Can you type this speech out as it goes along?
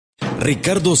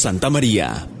Ricardo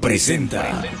Santamaría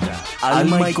presenta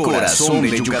Alma y Corazón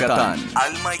de Yucatán.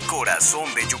 Alma y Corazón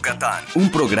de Yucatán. Un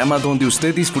programa donde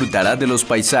usted disfrutará de los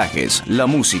paisajes, la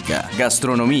música,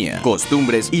 gastronomía,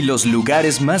 costumbres y los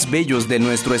lugares más bellos de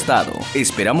nuestro estado.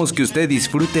 Esperamos que usted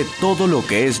disfrute todo lo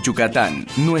que es Yucatán,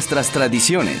 nuestras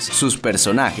tradiciones, sus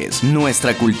personajes,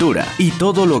 nuestra cultura y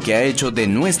todo lo que ha hecho de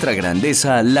nuestra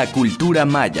grandeza la cultura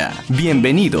maya.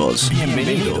 Bienvenidos.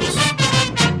 Bienvenidos.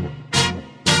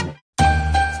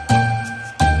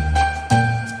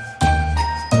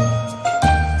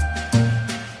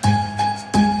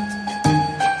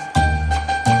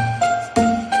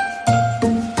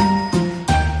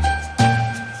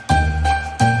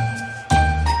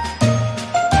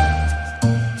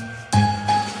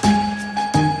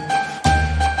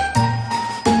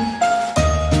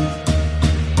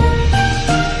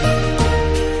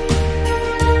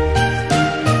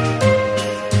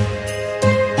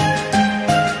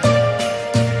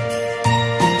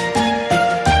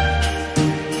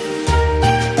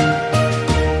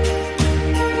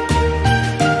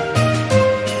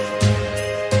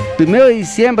 Primero de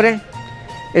diciembre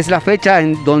es la fecha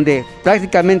en donde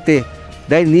prácticamente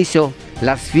da inicio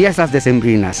las fiestas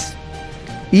decembrinas.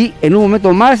 Y en un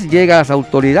momento más llegan las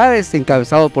autoridades,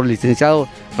 encabezado por el licenciado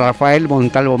Rafael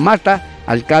Montalvo Mata,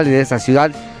 alcalde de esta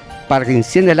ciudad, para que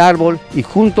encienda el árbol y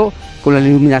junto con la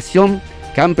iluminación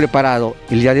que han preparado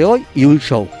el día de hoy y un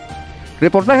show.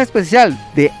 Reportaje especial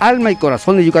de Alma y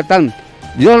Corazón de Yucatán.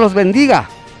 Dios los bendiga.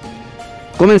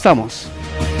 Comenzamos.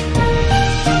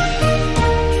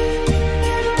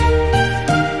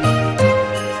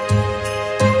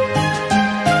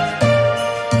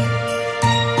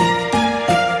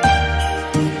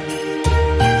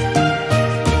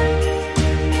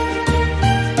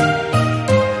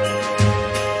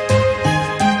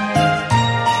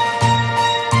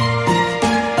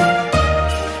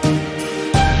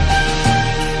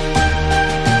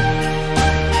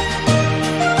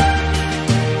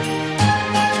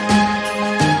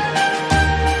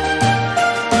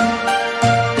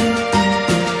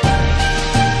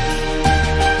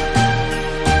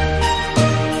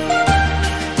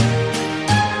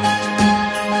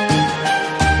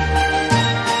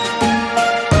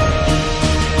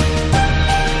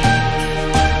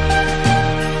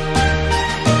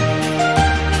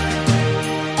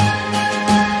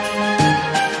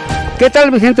 ¿Qué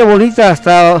tal, mi gente bonita?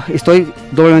 Estoy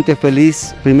doblemente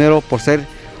feliz, primero por ser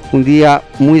un día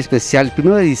muy especial. El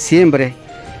 1 de diciembre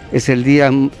es el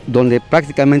día donde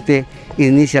prácticamente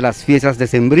inicia las fiestas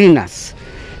decembrinas.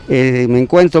 Me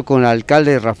encuentro con el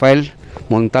alcalde Rafael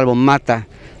Montalvo Mata,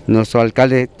 nuestro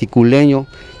alcalde ticuleño,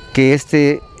 que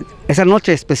esa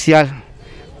noche especial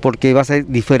porque va a ser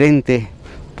diferente,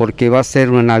 porque va a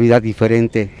ser una Navidad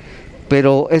diferente.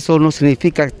 Pero eso no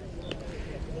significa,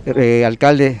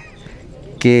 alcalde,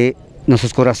 que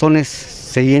nuestros corazones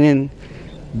se llenen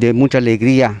de mucha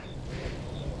alegría,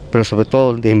 pero sobre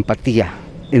todo de empatía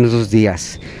en esos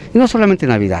días. Y no solamente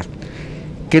Navidad.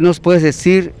 ¿Qué nos puedes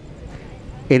decir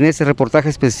en ese reportaje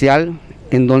especial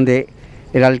en donde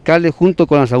el alcalde junto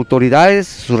con las autoridades,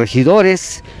 sus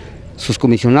regidores, sus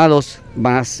comisionados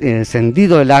van a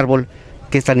encendido el árbol,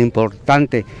 que es tan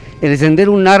importante? El encender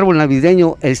un árbol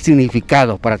navideño, el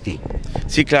significado para ti.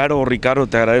 Sí, claro, Ricardo,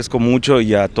 te agradezco mucho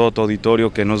y a todo tu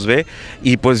auditorio que nos ve.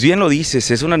 Y pues bien lo dices,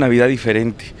 es una Navidad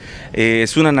diferente,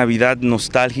 es una Navidad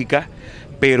nostálgica,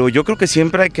 pero yo creo que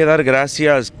siempre hay que dar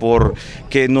gracias por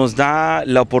que nos da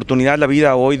la oportunidad, la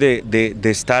vida hoy de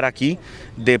estar aquí,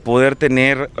 de poder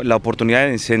tener la oportunidad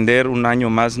de encender un año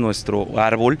más nuestro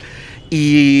árbol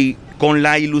y con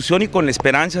la ilusión y con la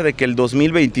esperanza de que el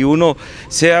 2021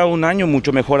 sea un año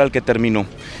mucho mejor al que terminó.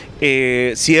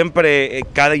 Siempre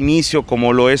cada inicio,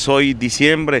 como lo es hoy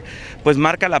diciembre, pues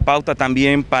marca la pauta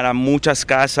también para muchas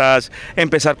casas,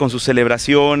 empezar con sus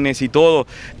celebraciones y todo,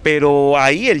 pero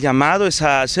ahí el llamado es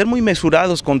a ser muy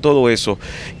mesurados con todo eso,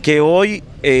 que hoy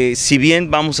si bien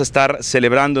vamos a estar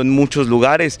celebrando en muchos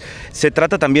lugares, se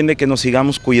trata también de que nos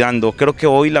sigamos cuidando. Creo que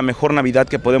hoy la mejor Navidad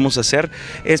que podemos hacer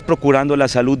es procurando la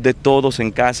salud de todos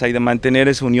en casa y de mantener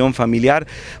esa unión familiar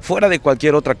fuera de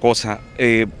cualquier otra cosa.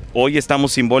 Hoy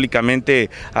estamos simbólicamente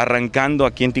arrancando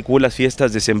aquí en Ticul las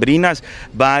fiestas decembrinas.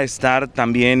 Va a estar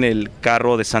también el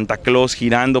carro de Santa Claus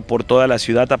girando por toda la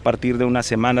ciudad a partir de unas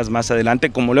semanas más adelante,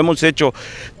 como lo hemos hecho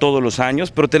todos los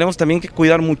años, pero tenemos también que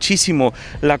cuidar muchísimo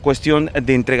la cuestión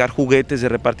de entregar juguetes, de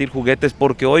repartir juguetes,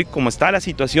 porque hoy, como está la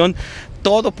situación,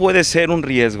 todo puede ser un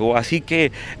riesgo. Así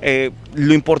que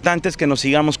lo importante es que nos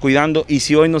sigamos cuidando, y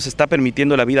si hoy nos está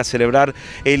permitiendo la vida celebrar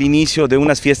el inicio de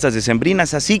unas fiestas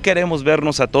decembrinas, así queremos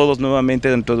vernos a todos nuevamente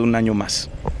dentro de un año más.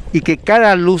 Y que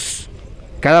cada luz,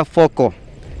 cada foco,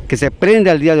 que se prende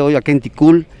al día de hoy aquí en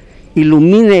Ticul,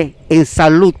 ilumine en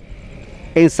salud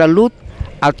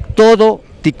a todo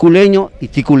ticuleño y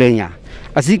ticuleña.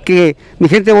 Así que, mi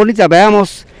gente bonita,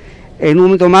 veamos en un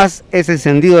momento más ese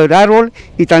encendido del árbol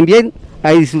y también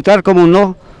a disfrutar, como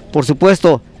no, por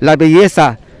supuesto, la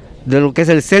belleza de lo que es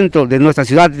el centro de nuestra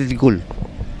ciudad de Ticul.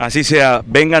 Así sea,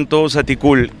 vengan todos a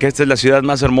Ticul, que esta es la ciudad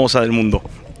más hermosa del mundo.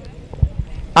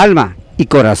 Alma y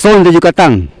corazón de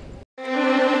Yucatán.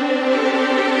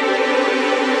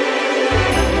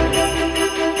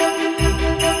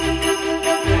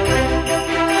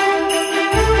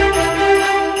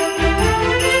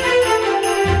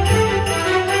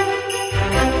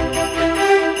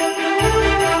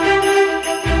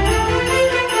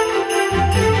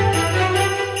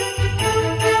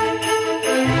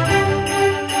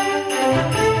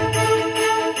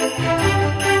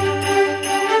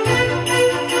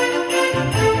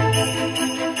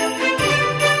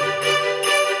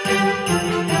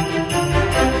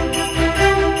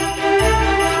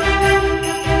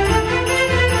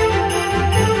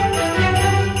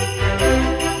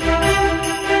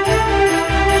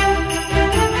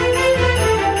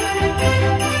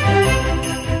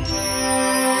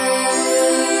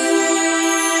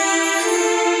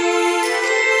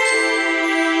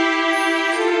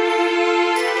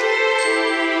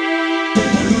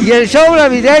 Y el show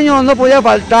navideño no podía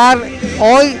faltar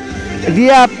hoy, el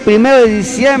día 1 de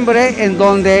diciembre, en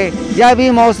donde ya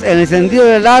vimos el encendido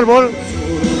del árbol,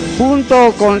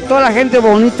 junto con toda la gente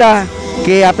bonita,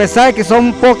 que a pesar de que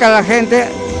son poca la gente,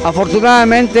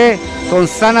 afortunadamente con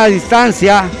sana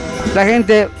distancia, la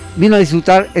gente vino a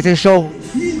disfrutar ese show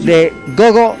de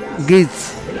Gogo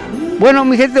Kids. Bueno,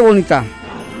 mi gente bonita,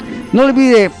 no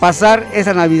olvide pasar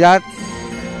esa Navidad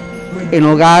en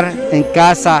hogar, en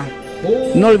casa.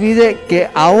 No olvide que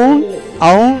aún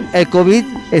el COVID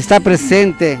está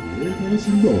presente.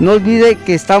 No olvide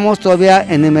que estamos todavía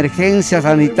en emergencia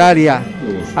sanitaria.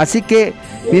 Así que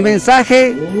mi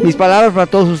mensaje, mis palabras para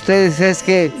todos ustedes es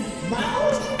que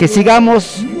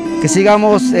sigamos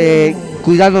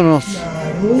cuidándonos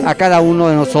a cada uno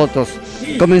de nosotros.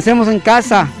 Comencemos en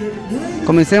casa,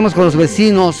 comencemos con los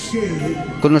vecinos,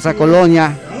 con nuestra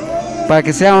colonia, para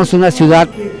que seamos una ciudad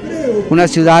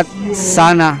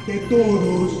sana,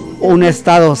 un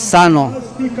estado sano,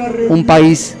 un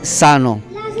país sano.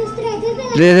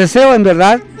 Les deseo en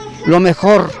verdad lo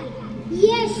mejor: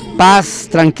 paz,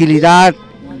 tranquilidad,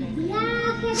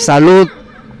 salud.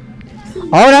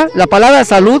 Ahora, la palabra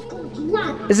salud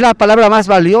es la palabra más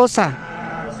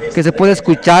valiosa que se puede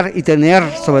escuchar y tener,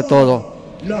 sobre todo.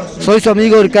 Soy su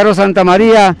amigo Ricardo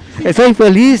Santamaría. Estoy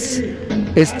feliz,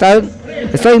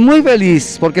 estoy muy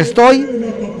feliz porque estoy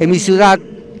en mi ciudad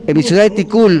de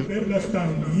Ticul.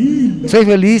 Soy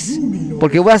feliz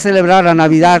porque voy a celebrar la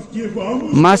Navidad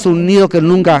más unido que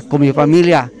nunca con mi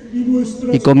familia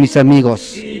y con mis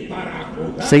amigos.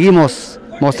 Seguimos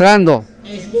mostrando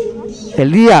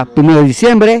el día 1 de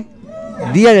diciembre,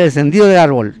 día del encendido del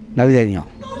árbol navideño.